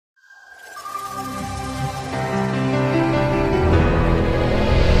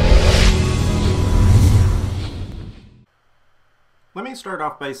me start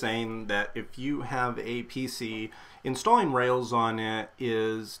off by saying that if you have a PC, installing Rails on it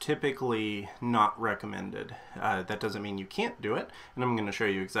is typically not recommended. That doesn't mean you can't do it, and I'm going to show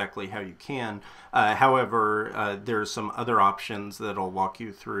you exactly how you can. However, there's some other options that I'll walk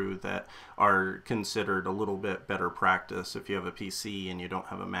you through that are considered a little bit better practice if you have a PC and you don't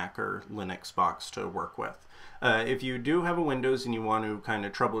have a Mac or Linux box to work with. If you do have a Windows and you want to kind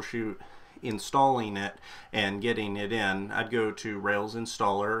of troubleshoot installing it and getting it in, I'd go to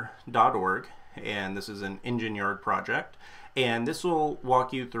railsinstaller.org, and this is an Engine Yard project, and this will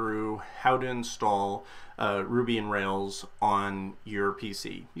walk you through how to install Ruby and Rails on your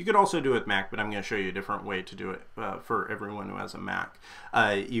PC. You could also do it with Mac, but I'm going to show you a different way to do it for everyone who has a Mac.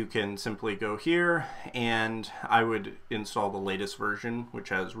 You can simply go here, and I would install the latest version, which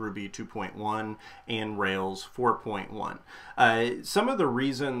has Ruby 2.1 and Rails 4.1. Some of the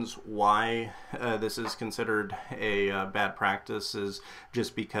reasons why this is considered a bad practice is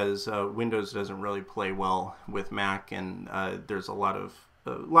just because Windows doesn't really play well with Mac, and there's a lot of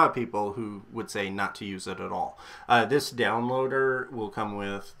people who would say not to use it at all. This downloader will come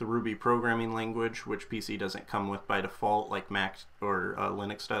with the Ruby programming language, which PC doesn't come with by default like Mac or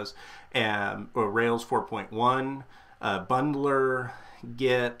Linux does, or Rails 4.1, Bundler,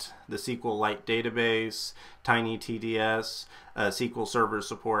 Git, the SQLite database, TinyTDS, SQL Server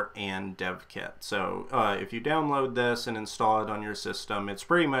support, and DevKit. So if you download this and install it on your system, it's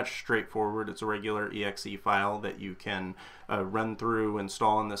pretty much straightforward. It's a regular exe file that you can run through,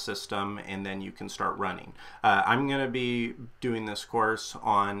 install in the system, and then you can start running. I'm going to be doing this course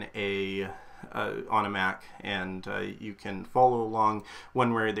on a Mac, and you can follow along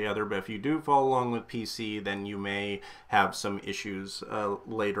one way or the other, but if you do follow along with PC, then you may have some issues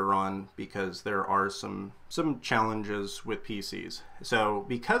later on because there are some challenges with PCs. So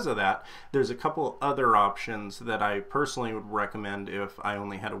because of that, there's a couple other options that I personally would recommend if I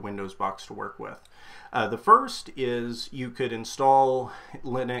only had a Windows box to work with. The first is you could install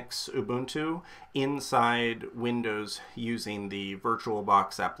Linux Ubuntu inside Windows using the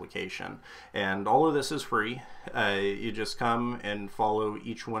VirtualBox application. And all of this is free. You just come and follow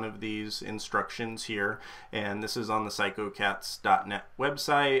each one of these instructions here. And this is on the psychocats.net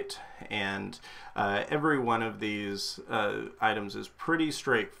website. And every one of these items is pretty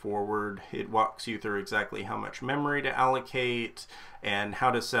straightforward. It walks you through exactly how much memory to allocate and how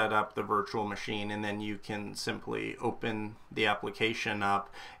to set up the virtual machine, and then you can simply open the application up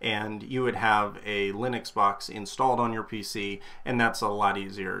and you would have a Linux box installed on your PC, and that's a lot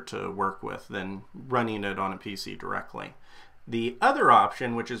easier to work with than running it on a PC directly. The other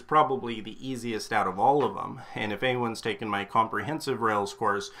option, which is probably the easiest out of all of them, and if anyone's taken my comprehensive Rails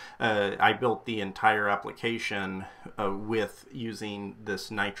course, I built the entire application with using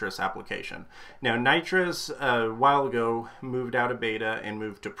this Nitrous application. Now Nitrous a while ago moved out of beta and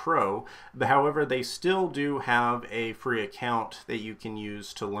moved to Pro, but however they still do have a free account that you can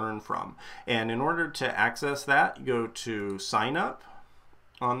use to learn from. And in order to access that, you go to sign up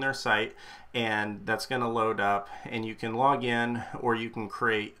on their site, and that's going to load up, and you can log in or you can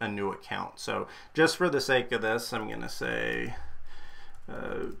create a new account. So just for the sake of this, I'm going to say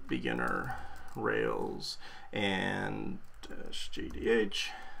beginner Rails and -gdh,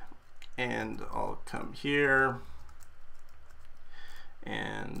 and I'll come here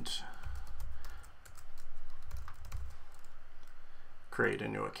and create a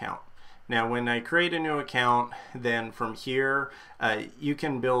new account. Now when I create a new account, then from here you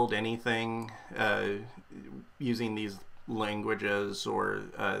can build anything using these languages or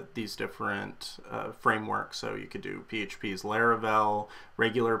these different frameworks. So you could do PHP's Laravel,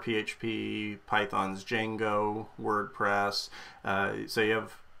 regular PHP, Python's Django, WordPress. So you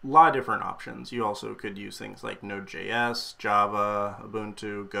have a lot of different options. You also could use things like Node.js, Java,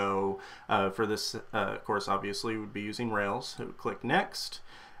 Ubuntu, Go. For this course, obviously, would be using Rails. So click Next.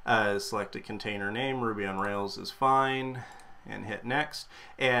 Select a container name, Ruby on Rails is fine, and hit next,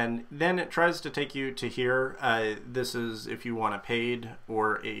 and then it tries to take you to here. This is if you want a paid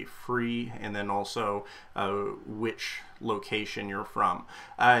or a free, and then also which location you're from.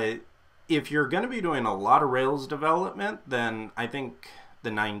 If you're going to be doing a lot of Rails development, then I think the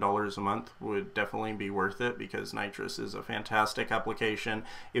 $9 a month would definitely be worth it, because Nitrous is a fantastic application.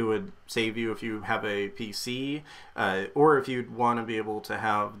 It would save you if you have a PC, or if you'd want to be able to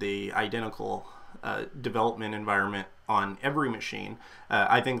have the identical development environment on every machine.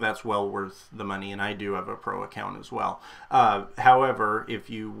 I think that's well worth the money, and I do have a Pro account as well. However, if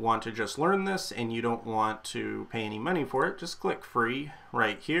you want to just learn this and you don't want to pay any money for it, just click free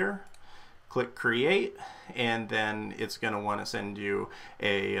right here. click create, and then it's going to want to send you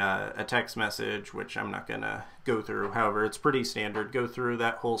a text message, which I'm not going to go through. However, it's pretty standard. Go through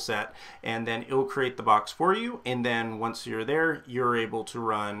that whole set, and then it'll create the box for you. And then once you're there, you're able to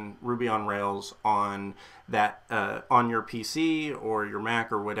run Ruby on Rails on that on your PC or your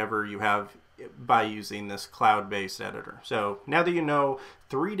Mac or whatever you have by using this cloud-based editor. So now that you know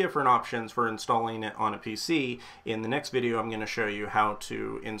 3 different options for installing it on a PC, in the next video I'm going to show you how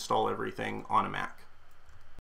to install everything on a Mac.